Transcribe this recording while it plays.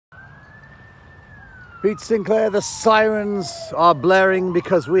Pete Sinclair, the sirens are blaring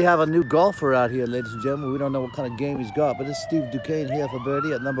because we have a new golfer out here, ladies and gentlemen. We don't know what kind of game he's got, but it's Steve Duquesne here for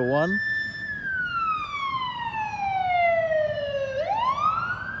birdie at number 1.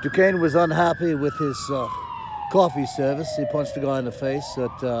 Duquesne was unhappy with his coffee service. He punched a guy in the face,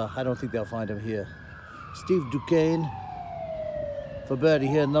 but I don't think they'll find him here. Steve Duquesne for birdie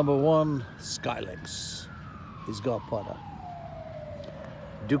here, number 1, Skylinks. He's got putter.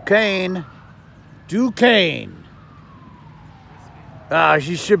 Duquesne.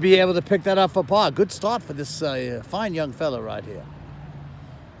 She should be able to pick that up for par. Good start for this fine young fella right here.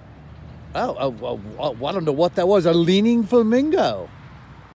 I don't know what that was. A leaning flamingo.